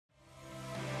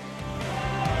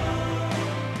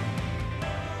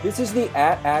This is the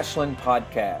At Ashland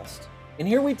podcast, and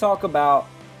here we talk about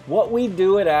what we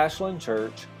do at Ashland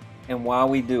Church and why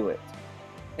we do it.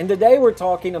 And today we're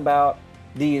talking about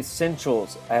the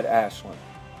essentials at Ashland.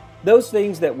 Those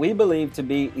things that we believe to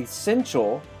be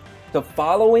essential to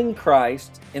following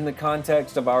Christ in the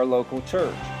context of our local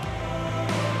church.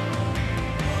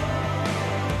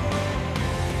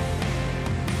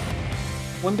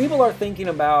 When people are thinking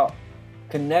about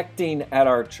connecting at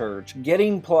our church,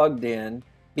 getting plugged in,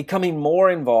 becoming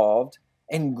more involved,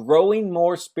 and growing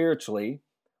more spiritually,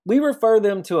 we refer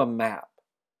them to a map.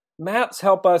 Maps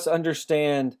help us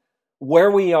understand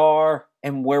where we are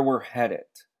and where we're headed.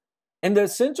 And the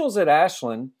essentials at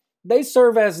Ashland, they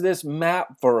serve as this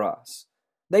map for us.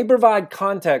 They provide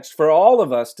context for all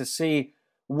of us to see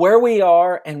where we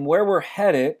are and where we're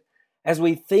headed as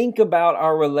we think about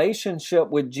our relationship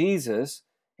with Jesus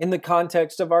in the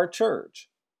context of our church.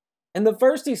 And the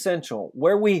first essential,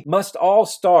 where we must all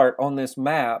start on this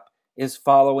map, is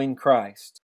following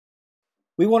Christ.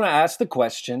 We want to ask the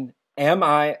question, am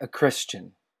I a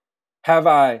Christian? Have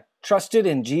I trusted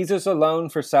in Jesus alone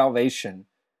for salvation?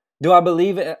 Do I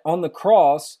believe on the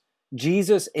cross,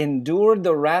 Jesus endured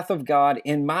the wrath of God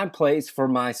in my place for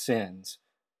my sins?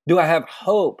 Do I have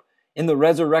hope in the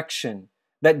resurrection,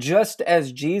 that just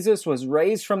as Jesus was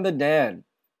raised from the dead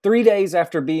 3 days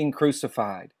after being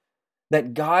crucified,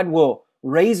 that God will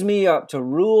raise me up to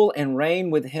rule and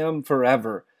reign with Him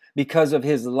forever because of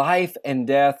His life and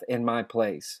death in my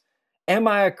place? Am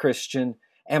I a Christian?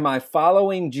 Am I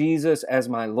following Jesus as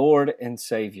my Lord and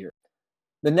Savior?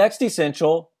 The next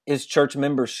essential is church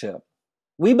membership.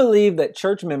 We believe that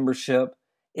church membership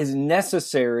is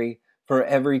necessary for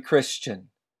every Christian.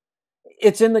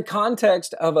 It's in the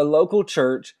context of a local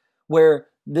church where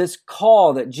this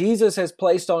call that Jesus has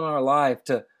placed on our life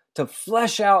to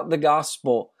flesh out the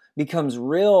gospel becomes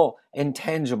real and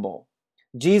tangible.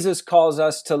 Jesus calls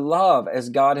us to love as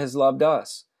God has loved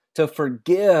us, to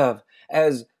forgive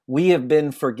as we have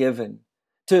been forgiven,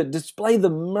 to display the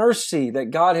mercy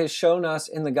that God has shown us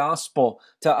in the gospel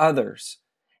to others.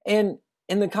 And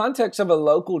in the context of a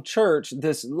local church,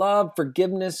 this love,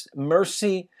 forgiveness,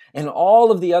 mercy, and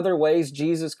all of the other ways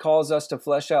Jesus calls us to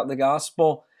flesh out the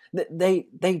gospel, they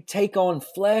take on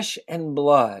flesh and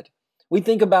blood. We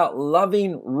think about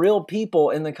loving real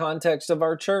people in the context of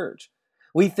our church.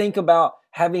 We think about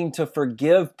having to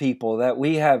forgive people that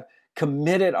we have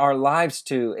committed our lives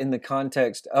to in the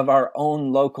context of our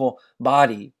own local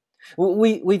body.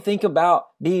 We think about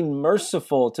being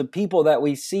merciful to people that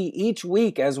we see each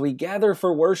week as we gather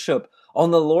for worship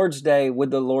on the Lord's Day with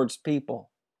the Lord's people.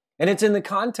 And it's in the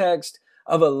context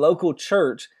of a local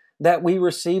church that we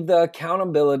receive the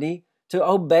accountability to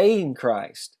obeying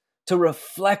Christ, to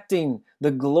reflecting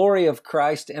the glory of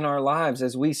Christ in our lives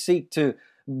as we seek to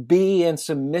be in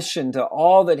submission to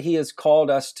all that He has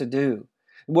called us to do,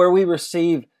 where we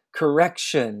receive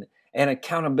correction and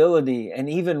accountability and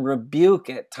even rebuke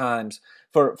at times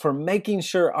for making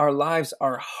sure our lives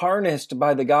are harnessed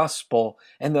by the gospel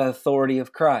and the authority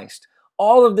of Christ.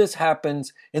 All of this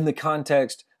happens in the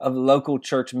context of local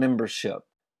church membership.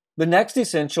 The next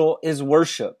essential is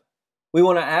worship. We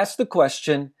want to ask the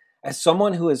question, as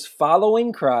someone who is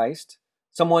following Christ,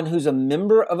 someone who's a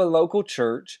member of a local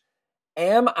church,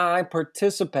 am I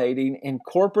participating in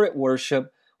corporate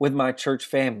worship with my church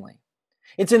family?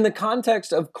 It's in the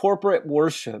context of corporate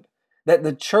worship that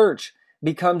the church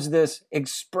becomes this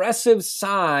expressive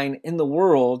sign in the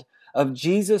world of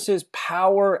Jesus'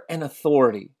 power and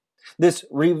authority. This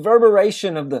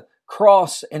reverberation of the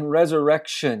cross and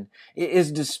resurrection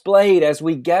is displayed as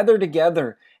we gather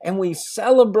together and we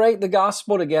celebrate the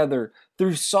gospel together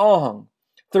through song,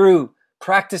 through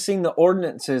practicing the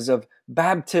ordinances of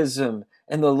baptism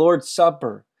and the Lord's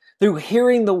Supper, through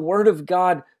hearing the Word of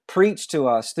God preached to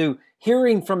us, through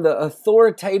hearing from the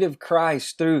authoritative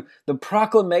Christ, through the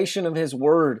proclamation of His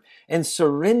Word, and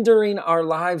surrendering our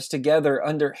lives together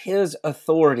under His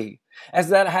authority. As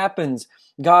that happens,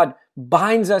 God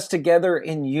binds us together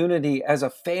in unity as a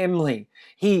family.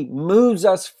 He moves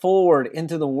us forward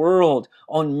into the world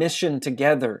on mission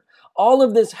together. All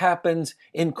of this happens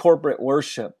in corporate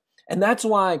worship. And that's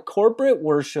why corporate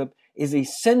worship is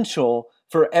essential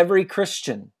for every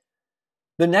Christian.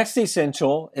 The next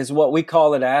essential is what we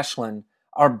call at Ashland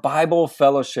our Bible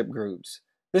fellowship groups.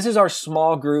 This is our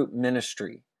small group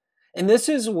ministry. And this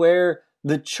is where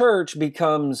the church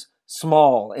becomes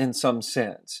small in some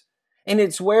sense. And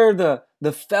it's where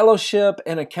the fellowship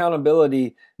and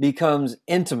accountability becomes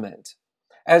intimate.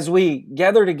 As we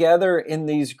gather together in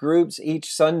these groups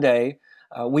each Sunday,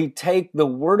 we take the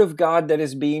Word of God that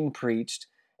is being preached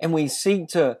and we seek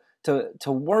to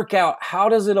work out how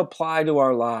does it apply to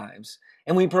our lives.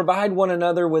 And we provide one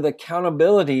another with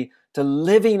accountability to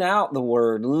living out the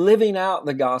Word, living out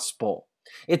the gospel.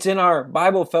 It's in our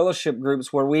Bible fellowship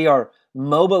groups where we are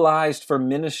mobilized for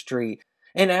ministry.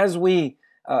 And as we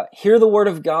hear the Word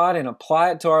of God and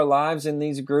apply it to our lives in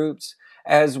these groups,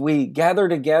 as we gather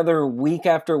together week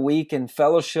after week in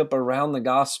fellowship around the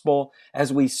gospel,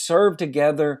 as we serve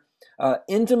together,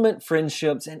 intimate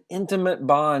friendships and intimate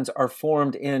bonds are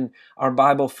formed in our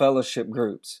Bible fellowship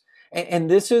groups.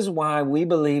 And this is why we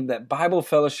believe that Bible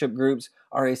fellowship groups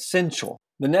are essential.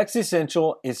 The next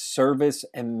essential is service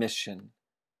and mission.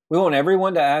 We want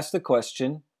everyone to ask the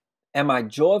question, am I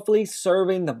joyfully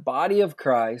serving the body of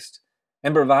Christ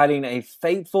and providing a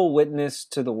faithful witness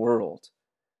to the world?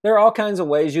 There are all kinds of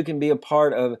ways you can be a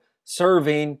part of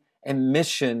serving and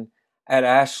mission at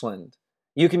Ashland.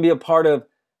 You can be a part of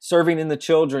serving in the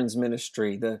children's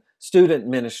ministry, the student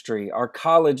ministry, our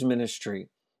college ministry.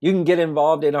 You can get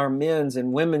involved in our men's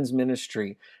and women's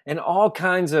ministry and all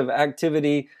kinds of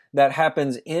activity that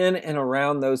happens in and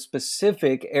around those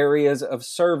specific areas of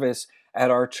service at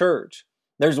our church.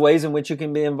 There's ways in which you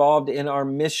can be involved in our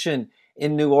mission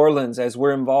in New Orleans as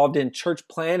we're involved in church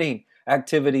planning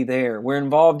activity there. We're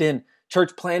involved in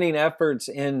church planning efforts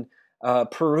in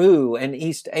Peru and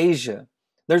East Asia.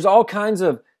 There's all kinds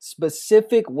of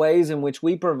specific ways in which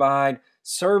we provide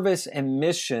service and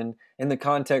mission in the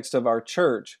context of our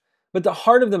church. But the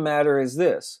heart of the matter is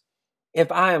this.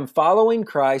 If I am following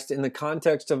Christ in the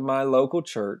context of my local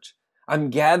church, I'm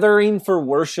gathering for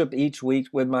worship each week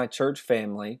with my church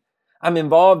family, I'm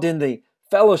involved in the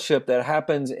fellowship that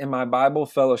happens in my Bible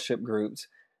fellowship groups,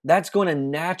 that's going to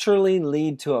naturally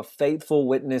lead to a faithful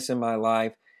witness in my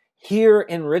life here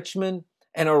in Richmond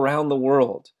and around the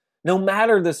world. No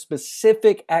matter the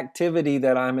specific activity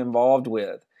that I'm involved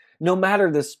with, no matter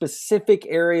the specific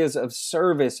areas of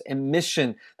service and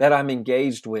mission that I'm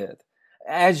engaged with,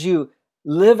 as you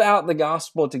live out the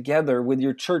gospel together with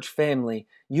your church family,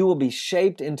 you will be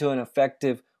shaped into an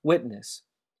effective witness.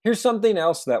 Here's something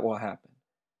else that will happen.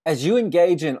 As you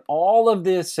engage in all of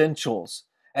the essentials,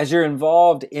 as you're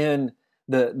involved in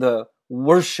the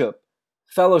worship,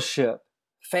 fellowship,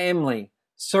 family,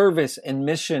 service, and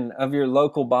mission of your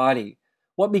local body,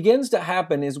 what begins to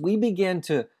happen is we begin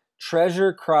to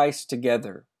treasure Christ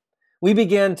together. We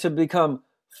begin to become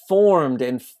formed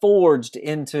and forged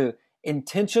into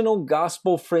intentional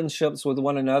gospel friendships with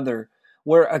one another,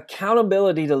 where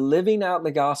accountability to living out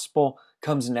the gospel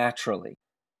comes naturally.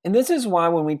 And this is why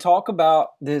when we talk about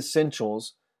the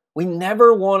essentials, we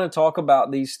never want to talk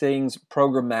about these things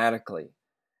programmatically,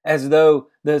 as though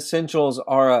the essentials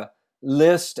are a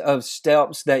list of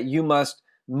steps that you must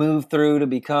move through to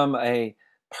become a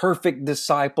perfect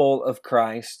disciple of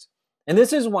Christ. And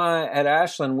this is why at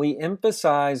Ashland we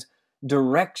emphasize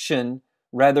direction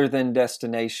rather than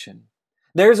destination.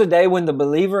 There's a day when the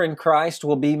believer in Christ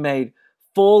will be made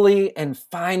fully and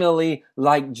finally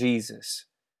like Jesus.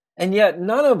 And yet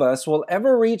none of us will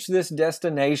ever reach this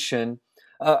destination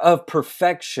of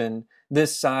perfection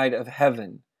this side of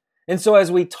heaven. And so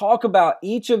as we talk about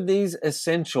each of these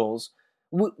essentials,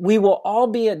 we will all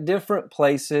be at different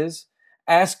places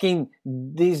asking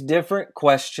these different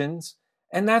questions,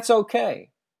 and that's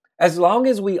okay. As long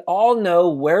as we all know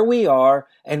where we are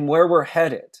and where we're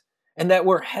headed, and that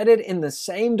we're headed in the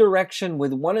same direction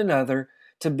with one another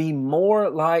to be more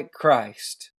like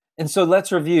Christ. And so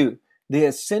let's review the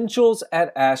essentials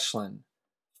at Ashland.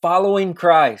 Following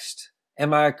Christ.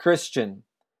 Am I a Christian?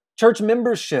 Church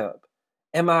membership.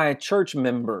 Am I a church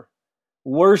member?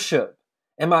 Worship.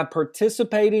 Am I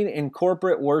participating in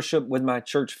corporate worship with my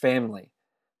church family?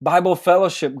 Bible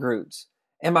fellowship groups.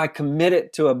 Am I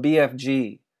committed to a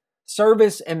BFG?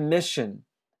 Service and mission.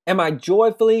 Am I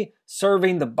joyfully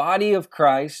serving the body of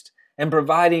Christ and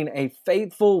providing a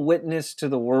faithful witness to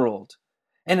the world?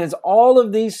 And as all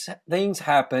of these things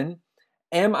happen,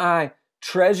 am I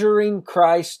treasuring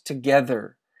Christ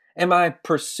together? Am I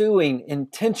pursuing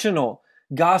intentional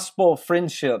gospel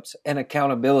friendships and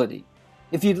accountability?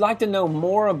 If you'd like to know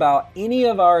more about any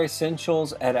of our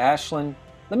essentials at Ashland,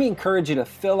 let me encourage you to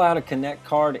fill out a Connect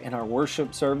card in our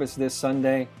worship service this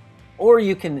Sunday, or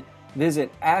you can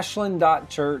visit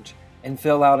ashland.church and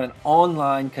fill out an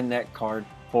online Connect card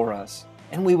for us.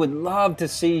 And we would love to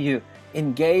see you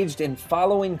engaged in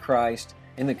following Christ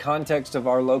in the context of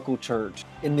our local church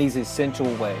in these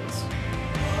essential ways.